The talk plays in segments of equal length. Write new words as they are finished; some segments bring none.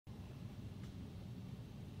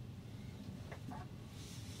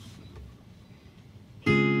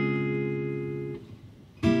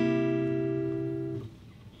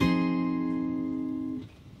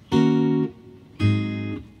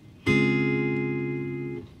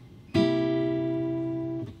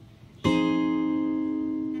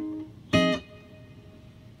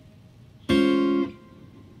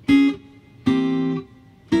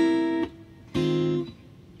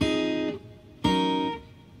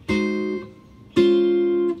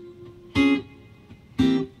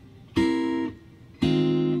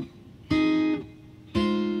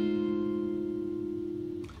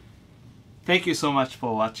Thank you so much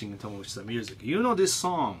for watching Tomo Music. You know this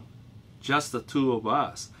song, just the two of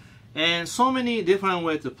us. And so many different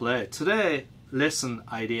ways to play. Today, lesson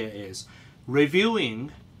idea is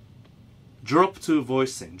reviewing drop 2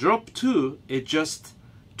 voicing. Drop 2 is just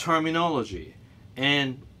terminology.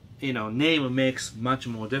 And name makes much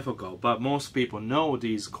more difficult, but most people know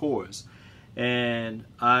these chords. And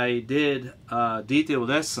I did a detailed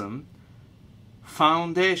lesson,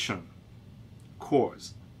 foundation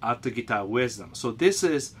chords at the Guitar Wisdom. So this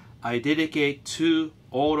is, I dedicate to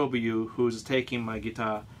all of you who's taking my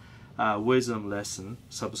Guitar Wisdom lesson,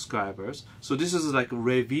 subscribers. So this is like a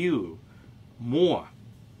review more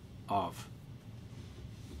of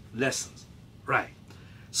lessons, right?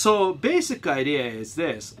 So basic idea is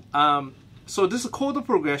this. So this chord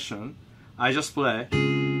progression, I just play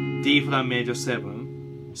D flat major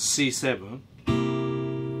 7, C7,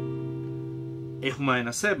 F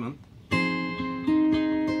minor 7,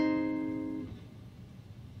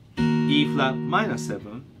 E flat minor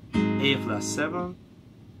 7, A flat 7,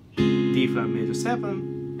 D flat major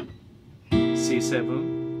 7,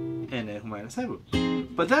 C7, and F minor 7.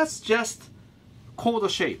 But that's just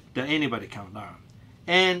chord shape that anybody can learn.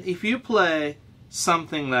 And if you play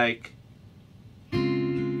something like,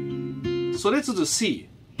 so let's do C.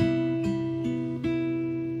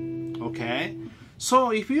 Okay?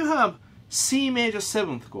 So if you have C major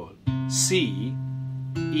 7th chord, C,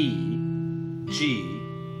 E, G,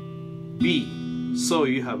 B. So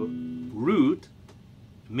you have root,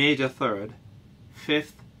 major 3rd,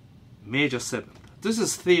 5th, major 7th. This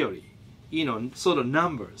is theory, sort of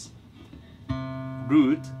numbers.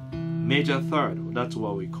 Root, major 3rd, that's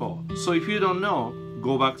what we call. So if you don't know,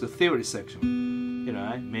 go back to theory section,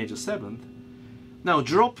 major 7th. Now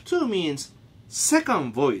drop 2 means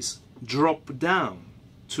second voice drop down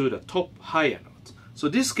to the top higher note. So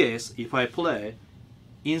this case, if I play,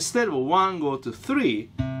 instead of 1 go to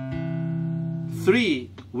 3, 3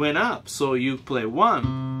 went up, so you play 1,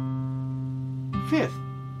 5th,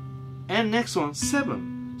 and next one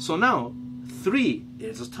 7. So now 3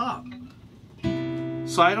 is the top.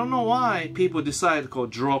 So I don't know why people decide to call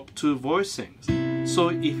drop 2 voicings. So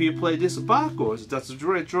if you play this backwards, that's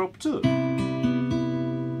really drop 2.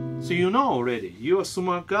 So you know already, you're a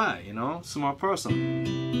smart guy, smart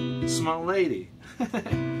person, smart lady,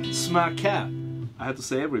 smart cat. I have to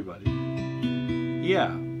say everybody.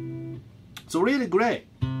 Yeah. So really great.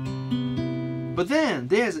 But then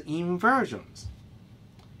there's inversions.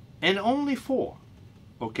 And only 4.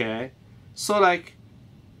 Okay? So like,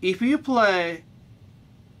 if you play,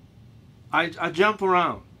 I jump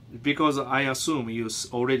around because I assume you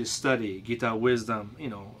already study Guitar Wisdom,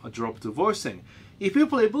 a drop 2 voicing. If you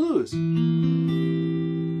play blues,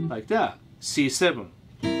 like that, C7.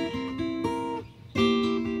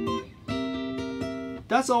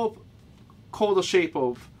 That's all chord shape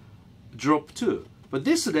of drop 2. But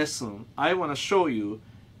this lesson, I want to show you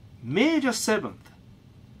major 7th.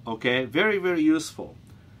 Okay, very, very useful.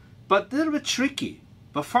 But a little bit tricky.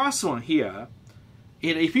 But first one here,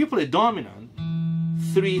 if you play dominant,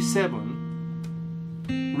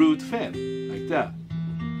 3-7, root 5th, like that.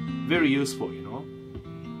 Very useful,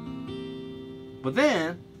 But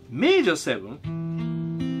then, major 7,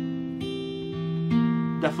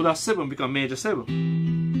 that flat 7 become major 7.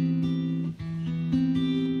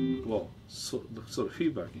 Whoa, sort of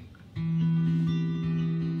feedbacking.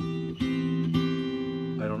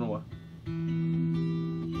 I don't know what.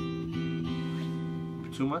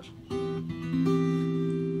 Too much?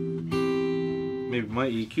 Maybe my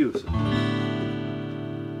EQ. So.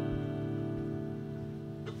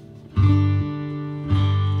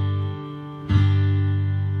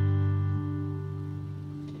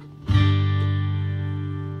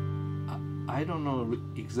 I don't know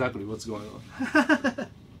exactly what's going on.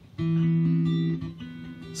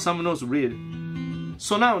 Some notes read.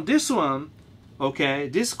 So now this one, okay,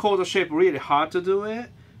 this chord shape really hard to do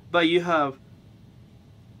it, but you have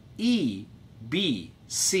E, B,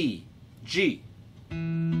 C, G.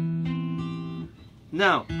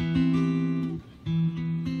 Now,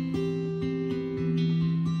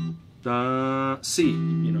 the C,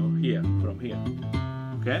 here, from here,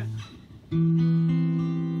 okay?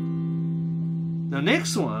 The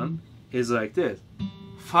next one is like this,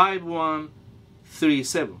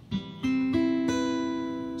 5-1-3-7.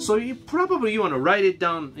 So you probably want to write it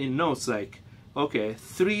down in notes like, okay,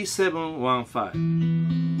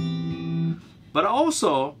 3-7-1-5. But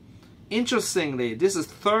also, interestingly, this is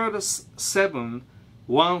 3rd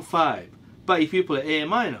 7-1-5. But if you play A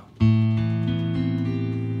minor 9,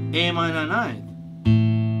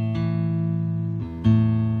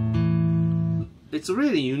 it's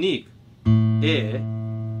really unique. A,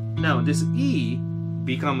 Now this E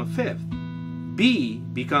become a fifth, B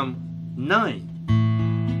become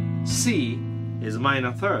 9, C is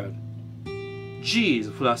minor third, G is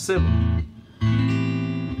flat 7.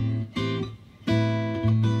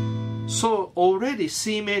 So already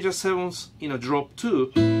C major 7th in a drop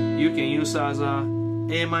 2 you can use as a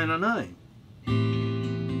A minor 9.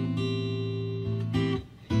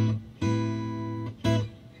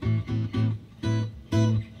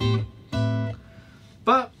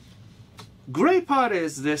 But great part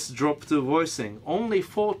is this drop 2 voicing, only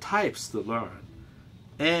 4 types to learn.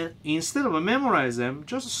 And instead of memorize them,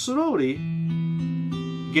 just slowly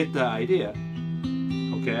get the idea.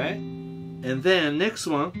 Okay? And then next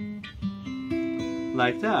one,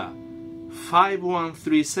 like that.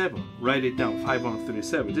 5137. Write it down.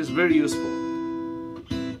 5137. This is very useful.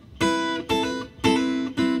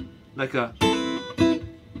 Like a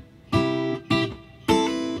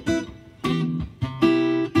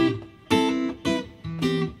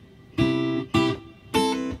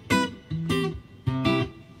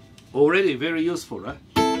already very useful, right?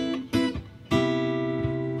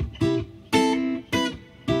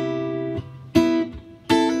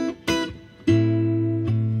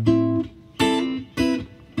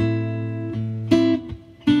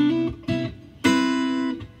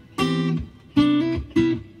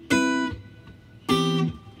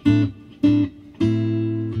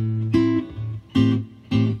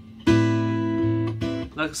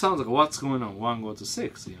 Like sounds like what's going on, 1 go to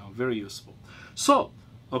 6, you know, very useful. So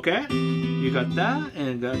okay, you got that,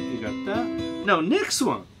 and you got that. Now next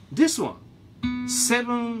one, this one,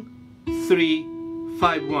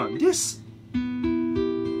 7351. This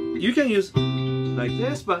you can use like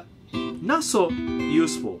this, but not so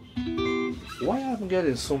useful. Why am I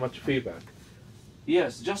getting so much feedback?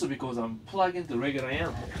 Yes, just because I'm plugging the regular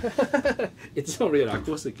amp. It's not really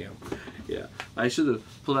acoustic amp. Yeah, I should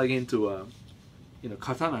plug into you know,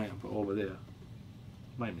 katana amp over there.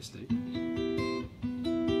 My mistake.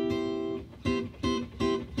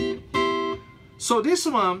 So this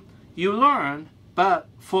one you learn, but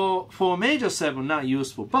for major 7 not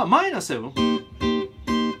useful, but minor 7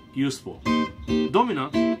 useful,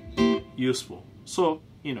 dominant useful. So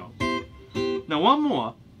you know. Now one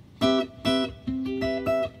more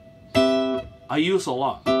I use a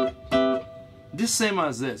lot. This same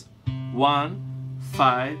as this, 1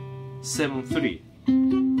 5 7 3,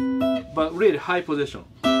 but really high position.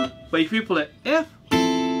 But if you play F,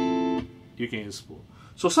 you can use 4.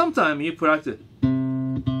 So sometimes you practice.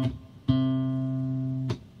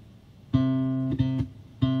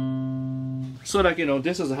 So like, you know,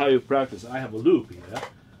 this is how you practice. I have a loop here.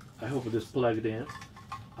 I hope this plugged in.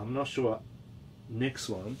 I'm not sure. Next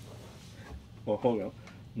one. Oh, hold on.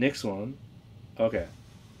 Next one. Okay.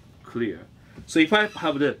 Clear. So if I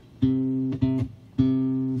have the,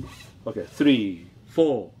 okay, 3,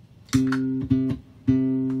 4.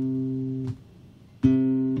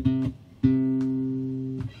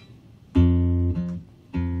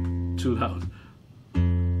 Too loud.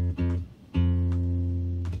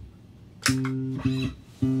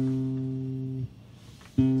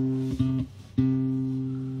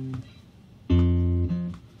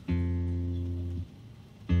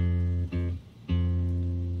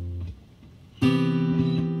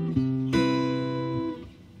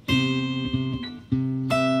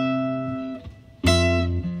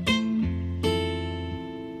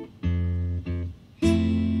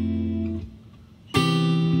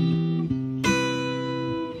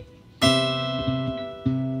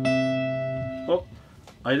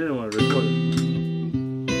 I didn't want to record it.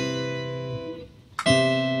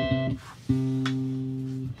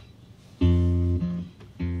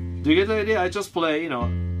 Do you get the idea? I just play, you know,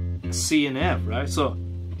 C and F, right? So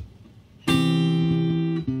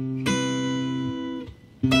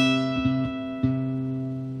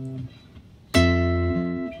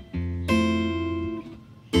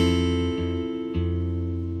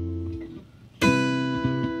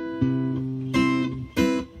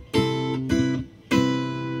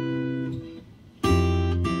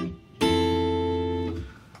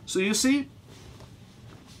So you see,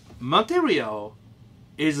 material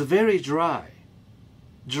is very dry.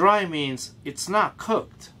 Dry means it's not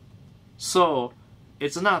cooked. So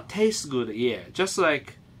it's not taste good yet. Just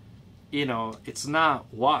like, you know, it's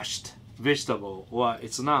not washed vegetable, or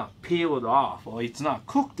it's not peeled off, or it's not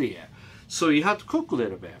cooked yet. So you have to cook a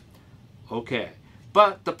little bit. Okay.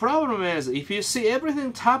 But the problem is, if you see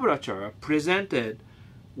everything tablature presented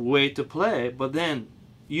way to play, but then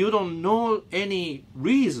you don't know any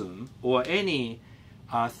reason or any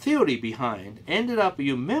theory behind, ended up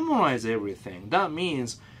you memorize everything. That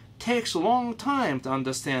means takes a long time to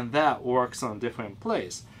understand that works on different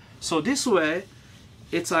place. So this way,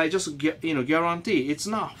 it's I just guarantee it's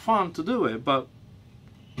not fun to do it, but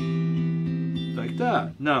like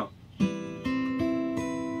that. Now,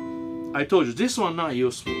 I told you this one not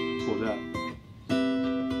useful for that.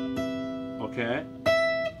 Okay.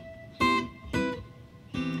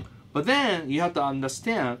 But then you have to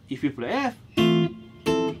understand if you play F.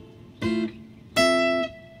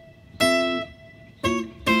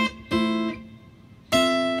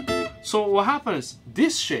 So what happens?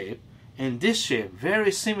 This shape and this shape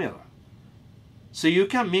very similar. So you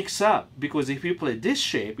can mix up, because if you play this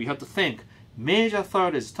shape, you have to think major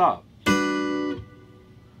third is top.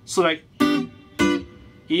 So like,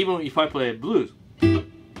 even if I play blues,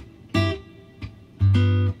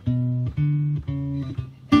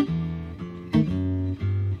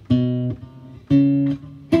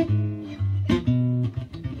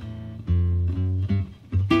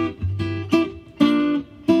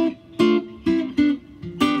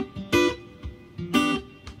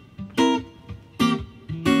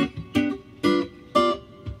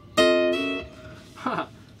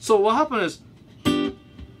 so what happens is,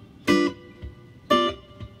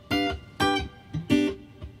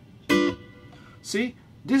 see,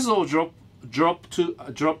 this is all drop two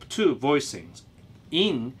voicings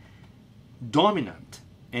in dominant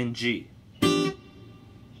and G,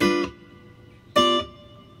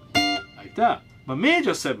 like that. But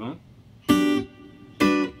major 7,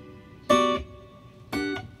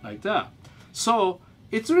 like that. So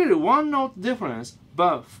it's really one note difference,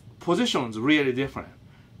 but positions really different.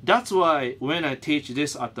 That's why when I teach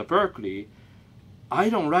this at the Berkeley, I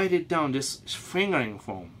don't write it down this fingering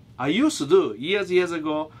form. I used to do years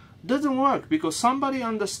ago. Doesn't work because somebody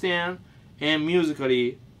understand and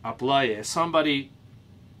musically apply it. Somebody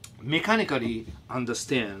mechanically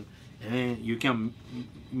understand and you can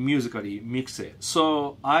musically mix it.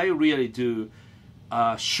 So I really do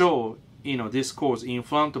show this chords in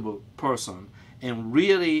front of a person and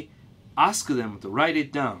really ask them to write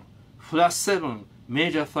it down. Flat 7,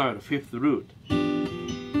 major third, 5th root,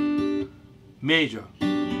 major,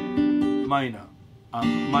 minor,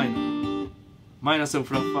 minor, minor 7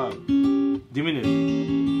 flat 5,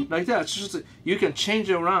 diminished, like that. Just, you can change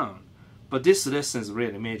it around, but this lesson is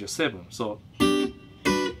really major 7. So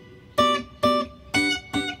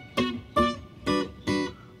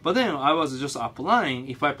but then I was just applying.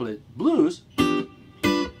 If I play blues,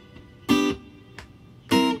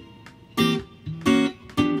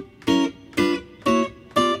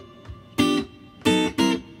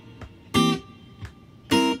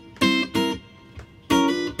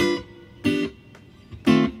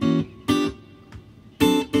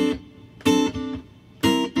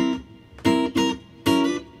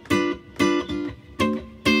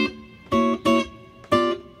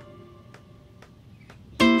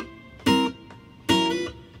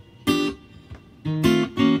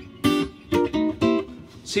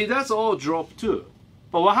 see, that's all drop 2.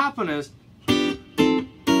 But what happened is,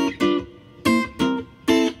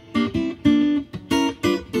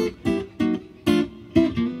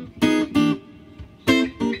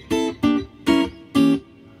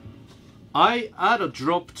 I add a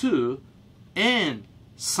drop 2 and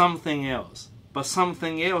something else. But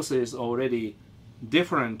something else is already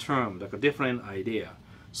different term, like a different idea.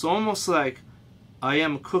 So almost like I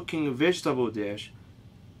am cooking a vegetable dish,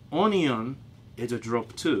 onion is a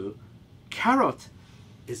drop 2, carrot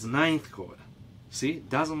is 9th chord. See,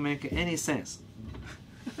 doesn't make any sense.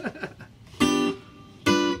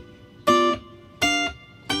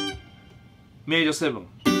 Major 7.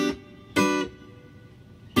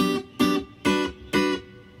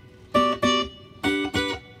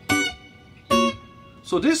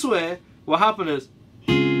 So this way, what happened is,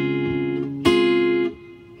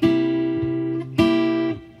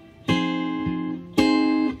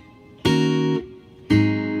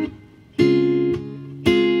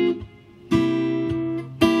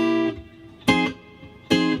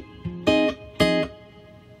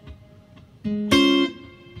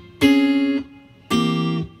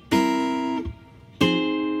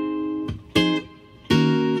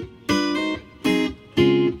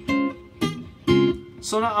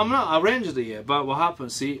 so now I'm not arranged it yet, but what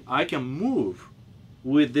happens, see, I can move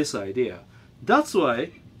with this idea. That's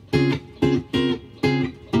why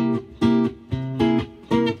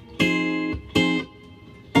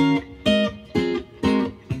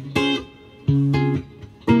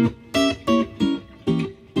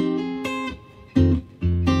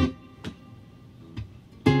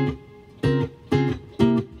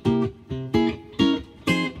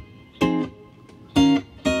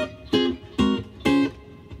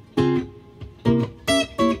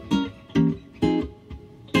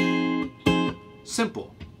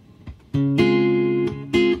simple.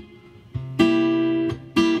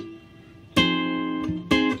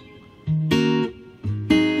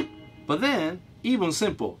 But then, even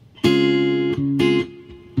simple.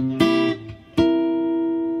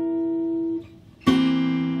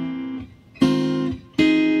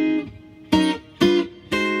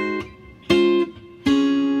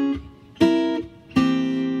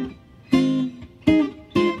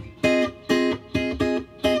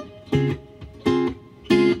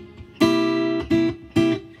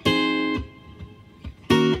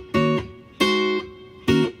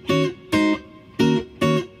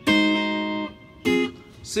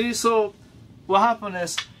 See, so what happened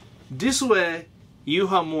is, this way you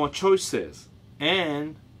have more choices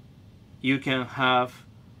and you can have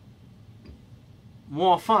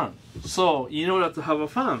more fun. So in order to have a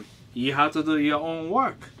fun, you have to do your own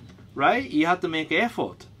work, right? You have to make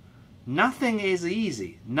effort. Nothing is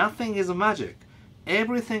easy. Nothing is magic.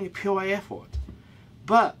 Everything pure effort.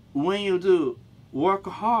 But when you do work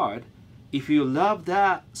hard, if you love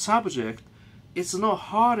that subject, it's not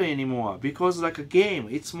hard anymore, because like a game,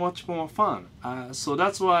 it's much more fun. So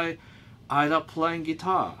that's why I love playing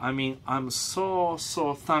guitar. I mean, I'm so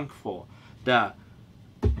thankful that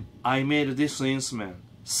I made this instrument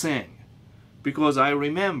sing, because I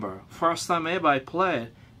remember first time ever I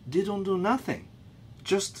played, didn't do nothing,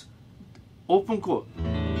 just open chord,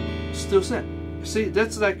 still sing. See,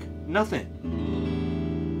 that's like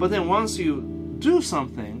nothing. But then once you do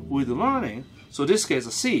something with learning, so this case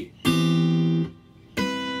a C.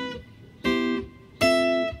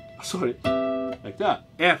 Sorry, like that,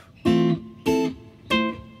 F,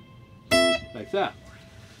 like that.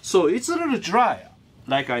 So it's a little dry,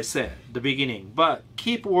 like I said, the beginning, but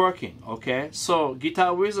keep working, okay? So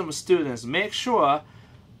guitar wisdom students, make sure,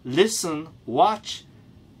 listen, watch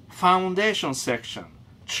foundation section,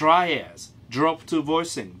 triads, drop to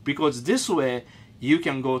voicing, because this way you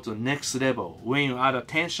can go to next level. When you add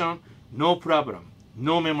attention, no problem,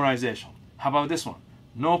 no memorization. How about this one?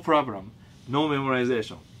 No problem, no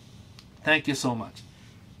memorization. Thank you so much.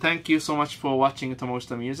 Thank you so much for watching Tomo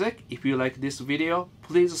Music. If you like this video,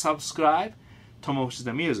 please subscribe Tomo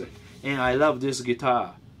Music. And I love this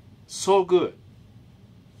guitar. So good.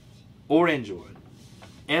 Orange wood.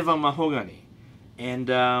 Ever mahogany. And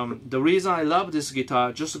the reason I love this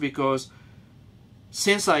guitar, just because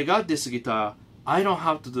since I got this guitar, I don't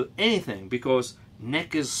have to do anything, because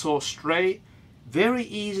neck is so straight. Very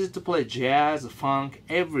easy to play jazz, funk,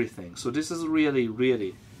 everything. So this is really,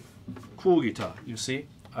 really cool guitar, you see?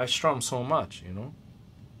 I strum so much, you know?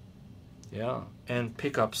 Yeah, and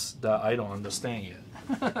pickups that I don't understand yet.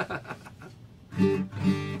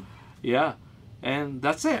 Yeah, and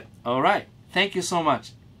that's it. Alright, thank you so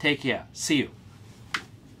much. Take care. See you.